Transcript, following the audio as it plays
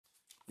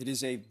It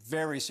is a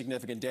very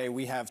significant day.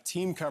 We have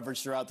team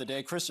coverage throughout the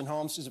day. Kristen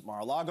Holmes is at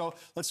Mar-a-Lago.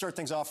 Let's start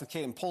things off with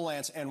Caitlin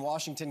Polance and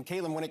Washington.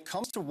 Caitlin, when it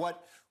comes to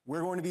what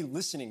we're going to be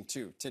listening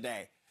to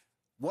today,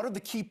 what are the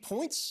key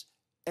points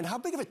and how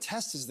big of a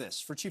test is this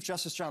for Chief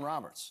Justice John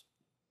Roberts?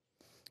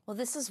 Well,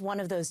 this is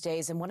one of those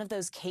days and one of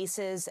those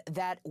cases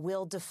that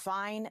will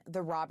define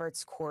the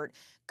Roberts Court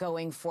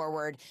going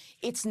forward.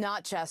 It's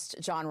not just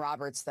John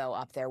Roberts, though,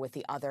 up there with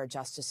the other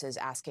justices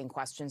asking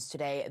questions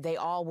today. They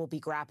all will be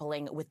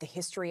grappling with the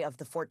history of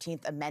the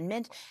 14th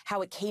Amendment,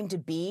 how it came to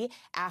be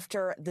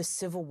after the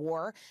Civil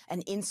War,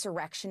 an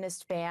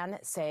insurrectionist ban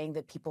saying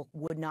that people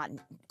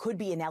could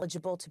be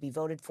ineligible to be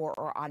voted for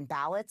or on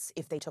ballots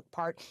if they took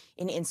part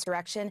in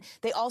insurrection.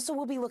 They also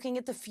will be looking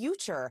at the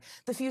future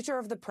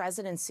of the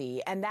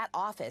presidency and that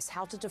office,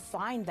 how to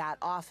define that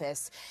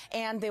office.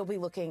 And they'll be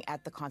looking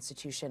at the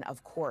Constitution,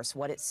 of course,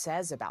 what it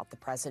says about the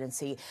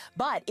presidency.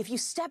 But if you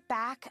step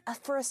back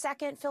for a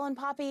second, Phil and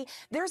Poppy,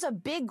 there's a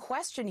big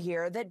question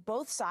here that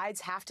both sides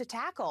have to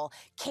tackle.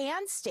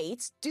 Can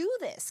states do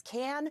this?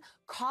 Can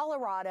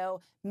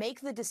Colorado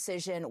make the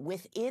decision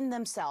within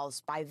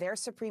themselves by their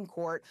Supreme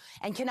Court?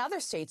 And can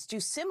other states do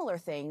similar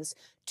things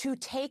to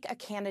take a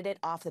candidate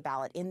off the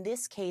ballot? In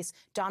this case,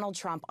 Donald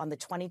Trump on the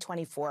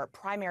 2024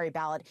 primary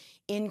ballot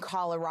in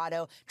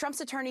Colorado. Trump's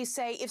attorneys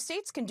say if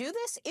states can do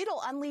this,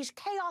 it'll unleash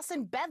chaos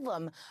and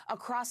bedlam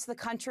across the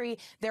country.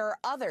 There are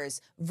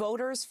others,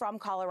 voters from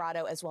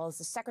Colorado, as well as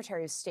the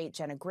Secretary of State,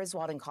 Jenna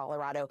Griswold in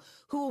Colorado,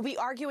 who will be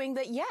arguing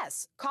that,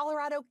 yes,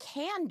 Colorado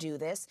can do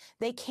this.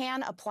 They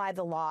can apply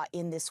the law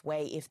in this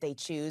way if they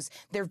choose.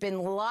 There have been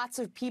lots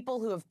of people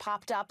who have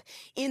popped up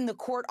in the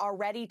court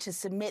already to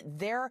submit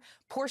their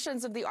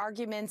portions of the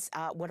arguments,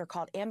 what are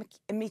called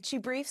amici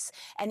briefs.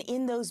 And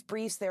in those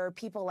briefs, there are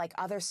people like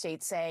other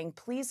states saying,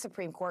 please,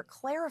 Supreme Court,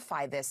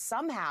 clarify this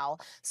somehow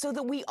so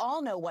that we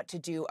all know what to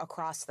do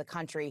across the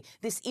country.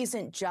 This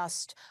isn't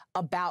just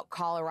about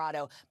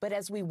Colorado. But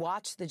as we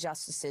watch the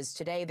justices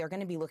today, they're going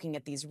to be looking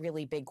at these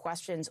really big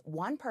questions.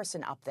 One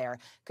person up there,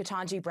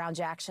 Ketanji Brown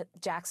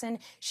Jackson,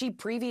 she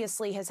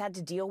previously has had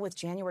to deal with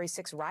January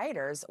 6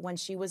 rioters when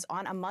she was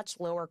on a much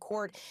lower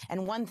court.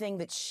 And one thing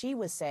that she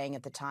was saying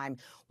at the time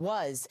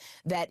was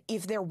that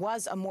if there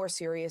was a more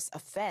serious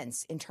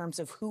offense in terms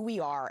of who we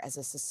are as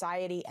a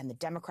society and the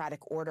democratic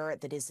order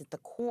that is at the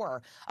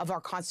core of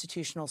our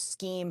constitutional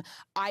scheme,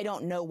 I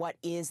don't know what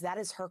is. That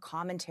is her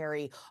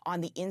commentary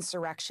on the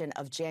insurrection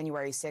of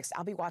January 6th.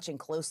 I'll be watching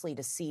closely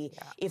to see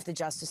if the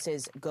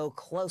justices go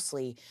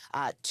closely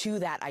to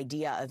that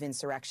idea of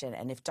insurrection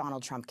and if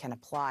Donald Trump can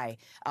apply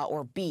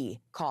or be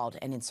called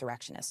an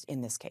insurrectionist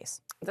in this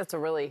case. That's a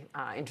really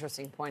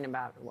interesting point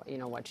about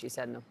what she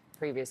said in the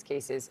previous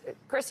cases.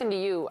 Kristen, to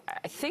you,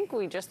 I think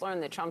we just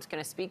learned that Trump's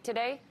going to speak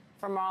today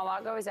from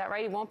Mar-a-Lago. Is that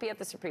right? He won't be at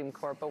the Supreme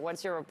Court, but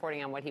what's your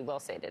reporting on what he will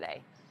say today?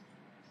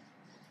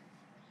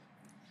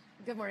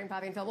 Good morning,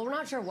 Poppy and Phil. Well, we're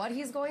not sure what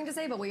he's going to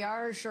say, but we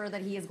are sure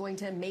that he is going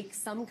to make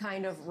some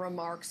kind of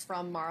remarks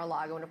from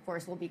Mar-a-Lago, and of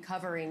course we'll be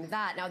covering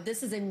that. Now,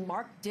 this is a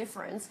marked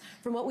difference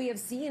from what we have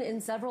seen in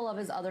several of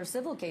his other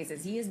civil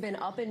cases. He has been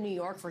up in New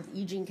York for the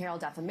E. Jean Carroll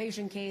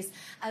defamation case,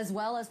 as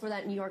well as for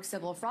that New York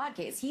civil fraud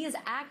case. He is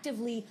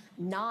actively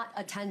not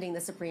attending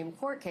the Supreme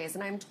Court case,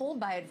 and I'm told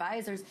by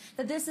advisors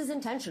that this is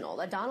intentional,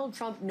 that Donald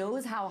Trump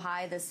knows how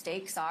high the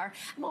stakes are.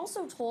 I'm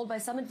also told by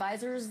some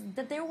advisors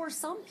that there were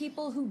some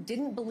people who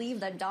didn't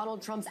believe that Donald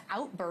Trump's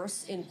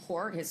outbursts in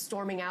court, his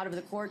storming out of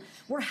the court,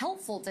 were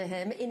helpful to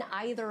him in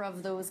either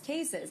of those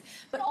cases.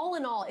 But all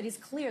in all, it is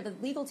clear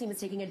that the legal team is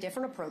taking a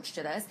different approach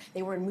to this.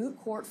 They were in moot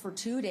court for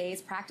 2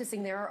 days,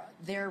 practicing their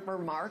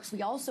remarks.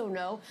 We also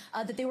know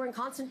that they were in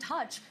constant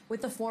touch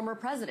with the former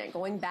president,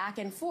 going back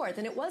and forth.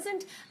 And it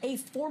wasn't a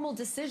formal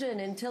decision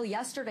until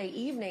yesterday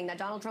evening that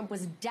Donald Trump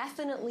was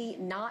definitely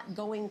not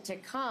going to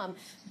come.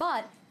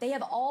 But they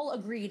have all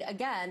agreed,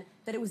 again,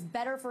 that it was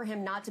better for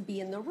him not to be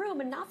in the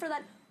room and not for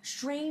that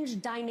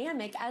strange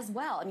dynamic as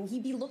well. I mean,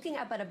 he'd be looking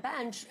up at a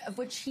bench of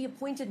which he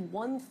appointed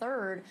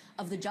 1/3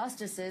 of the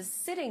justices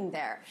sitting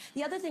there.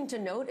 The other thing to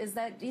note is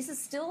that this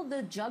is still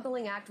the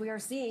juggling act we are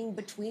seeing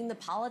between the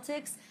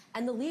politics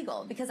and the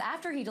legal, because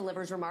after he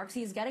delivers remarks,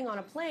 he's getting on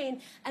a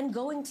plane and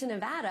going to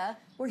Nevada,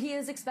 where he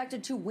is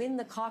expected to win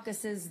the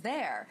caucuses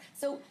there.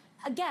 So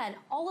again,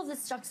 all of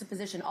this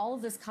juxtaposition, all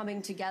of this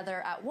coming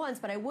together at once,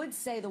 but I would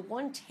say the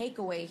one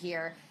takeaway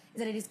here is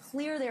that it is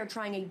clear they are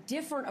trying a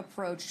different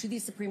approach to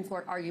these Supreme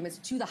Court arguments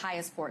to the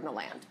highest court in the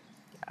land.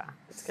 Yeah,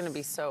 it's going to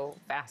be so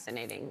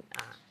fascinating.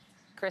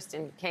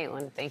 Kristen,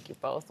 Caitlin, thank you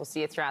both. We'll see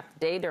you throughout the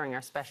day during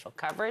our special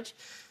coverage.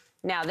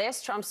 Now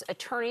Trump's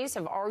attorneys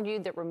have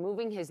argued that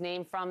removing his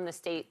name from the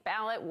state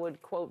ballot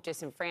would, quote,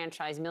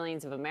 disenfranchise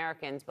millions of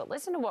Americans. But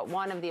listen to what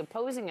one of the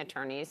opposing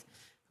attorneys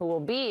who will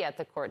be at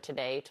the court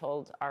today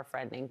told our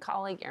friend and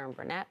colleague, Aaron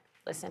Burnett.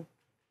 Listen.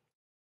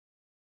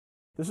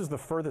 This is the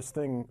furthest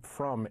thing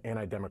from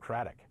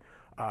anti-democratic.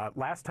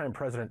 Last time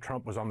President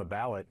Trump was on the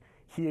ballot,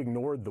 he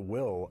ignored the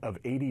will of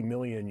 80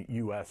 million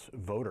U.S.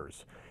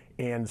 voters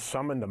and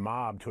summoned a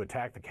mob to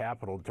attack the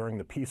Capitol during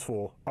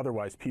the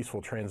otherwise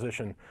peaceful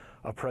transition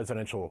of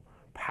presidential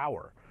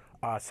power.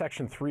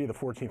 Section 3 of the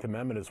 14th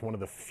Amendment is one of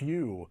the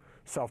few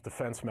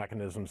self-defense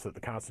mechanisms that the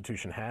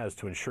Constitution has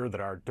to ensure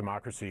that our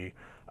democracy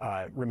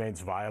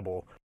remains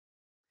viable.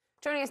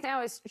 Joining us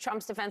now is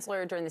Trump's defense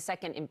lawyer during the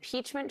second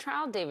impeachment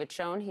trial, David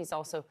Schoen. He's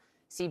also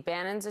Steve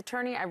Bannon's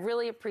attorney. I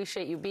really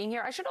appreciate you being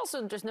here. I should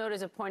also just note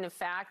as a point of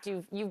fact,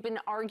 you've been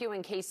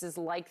arguing cases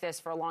like this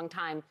for a long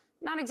time,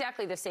 not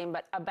exactly the same,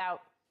 but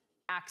about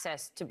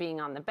access to being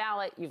on the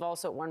ballot. You've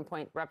also at one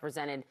point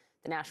represented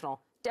the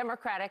National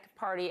Democratic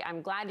Party.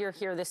 I'm glad you're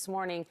here this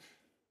morning.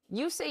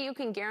 You say you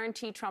can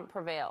guarantee Trump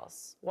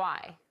prevails.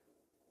 Why?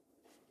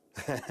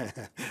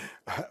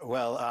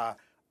 Well,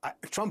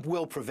 Trump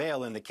will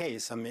prevail in the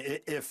case. I mean,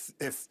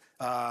 if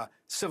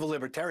civil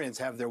libertarians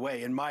have their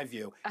way, in my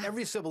view,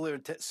 every civil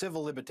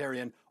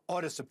libertarian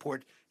ought to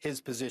support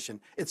his position.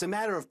 It's a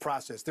matter of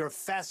process. There are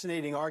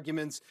fascinating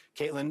arguments.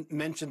 Caitlin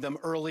mentioned them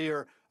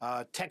earlier,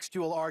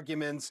 textual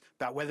arguments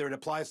about whether it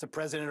applies to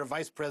president or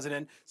vice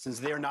president, since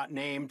they're not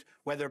named,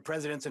 whether a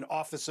president's an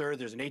officer.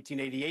 There's an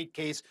 1888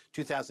 case,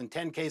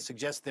 2010 case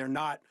suggests they're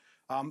not.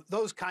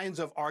 Those kinds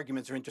of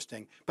arguments are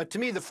interesting. But to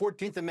me, the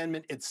 14th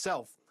Amendment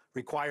itself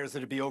requires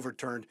that it be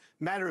overturned.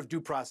 Matter of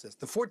due process.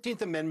 The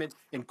 14th Amendment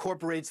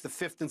incorporates the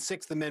 5th and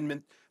 6th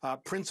Amendment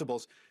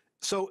principles.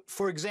 So,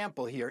 for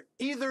example, here,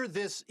 either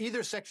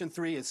Section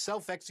 3 is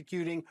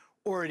self-executing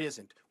or it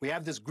isn't. We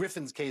have this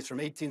Griffin's case from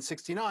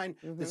 1869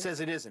 that says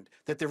it isn't,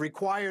 that there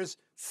requires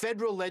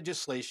federal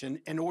legislation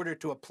in order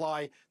to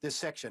apply this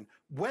section.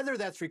 Whether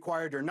that's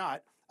required or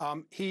not,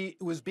 he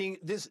was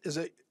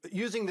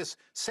using this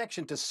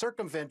section to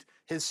circumvent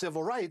his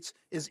civil rights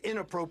is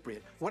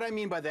inappropriate. What I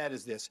mean by that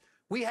is this.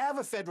 We have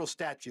a federal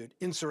statute,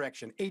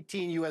 insurrection,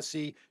 18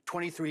 U.S.C.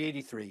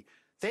 2383.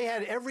 They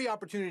had every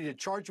opportunity to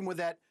charge him with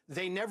that.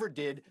 They never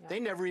did. Yeah. They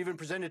never even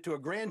presented to a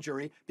grand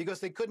jury because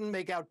they couldn't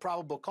make out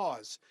probable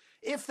cause.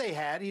 If they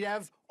had, he'd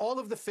have all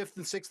of the 5th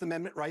and 6th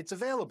Amendment rights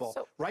available.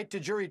 Right to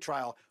jury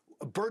trial,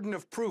 a burden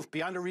of proof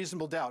beyond a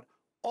reasonable doubt.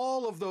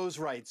 All of those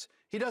rights.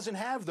 He doesn't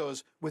have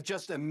those with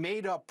just a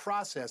made-up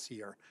process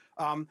here.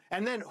 And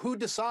then who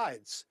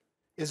decides?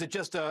 Is it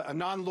just a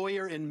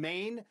non-lawyer in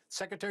Maine,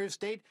 Secretary of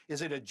State?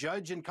 Is it a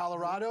judge in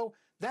Colorado?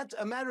 That's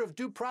a matter of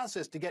due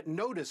process to get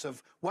notice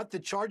of what the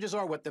charges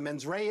are, what the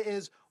mens rea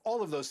is,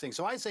 all of those things.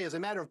 So I say as a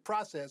matter of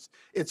process,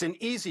 it's an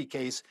easy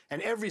case,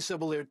 and every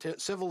civil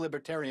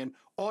libertarian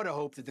ought to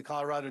hope that the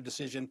Colorado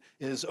decision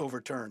is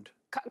overturned.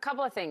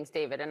 Couple of things,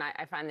 David, and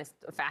I find this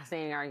a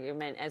fascinating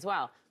argument as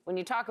well. When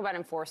you talk about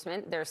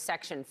enforcement, there's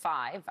Section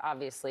 5,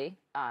 obviously,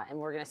 and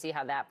we're going to see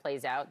how that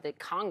plays out. That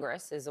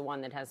Congress is the one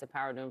that has the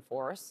power to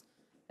enforce.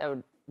 That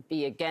would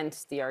be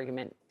against the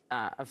argument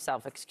of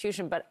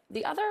self-execution. But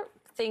the other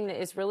thing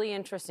that is really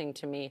interesting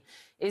to me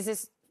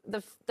is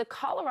the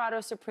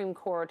Colorado Supreme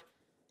Court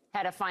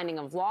had a finding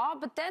of law,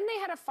 but then they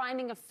had a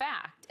finding of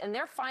fact. And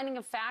their finding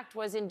of fact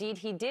was, indeed,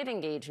 he did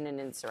engage in an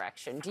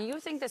insurrection. Do you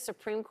think the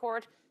Supreme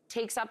Court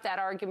takes up that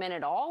argument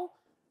at all,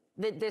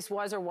 that this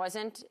was or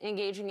wasn't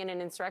engaging in an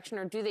insurrection,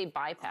 or do they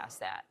bypass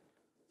that?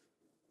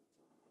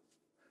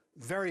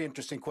 Very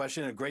interesting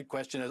question, a great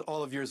question, as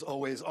all of yours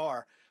always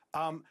are.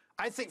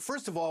 I think,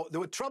 first of all,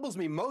 what troubles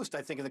me most,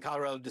 I think, in the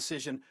Colorado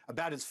decision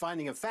about its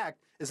finding of fact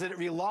is that it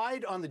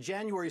relied on the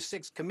January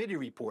 6th committee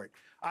report.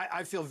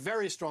 I feel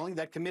very strongly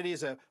that committee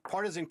is a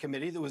partisan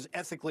committee that was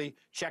ethically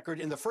checkered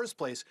in the first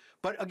place.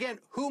 But again,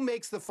 who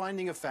makes the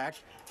finding of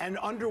fact and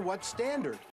under what standard?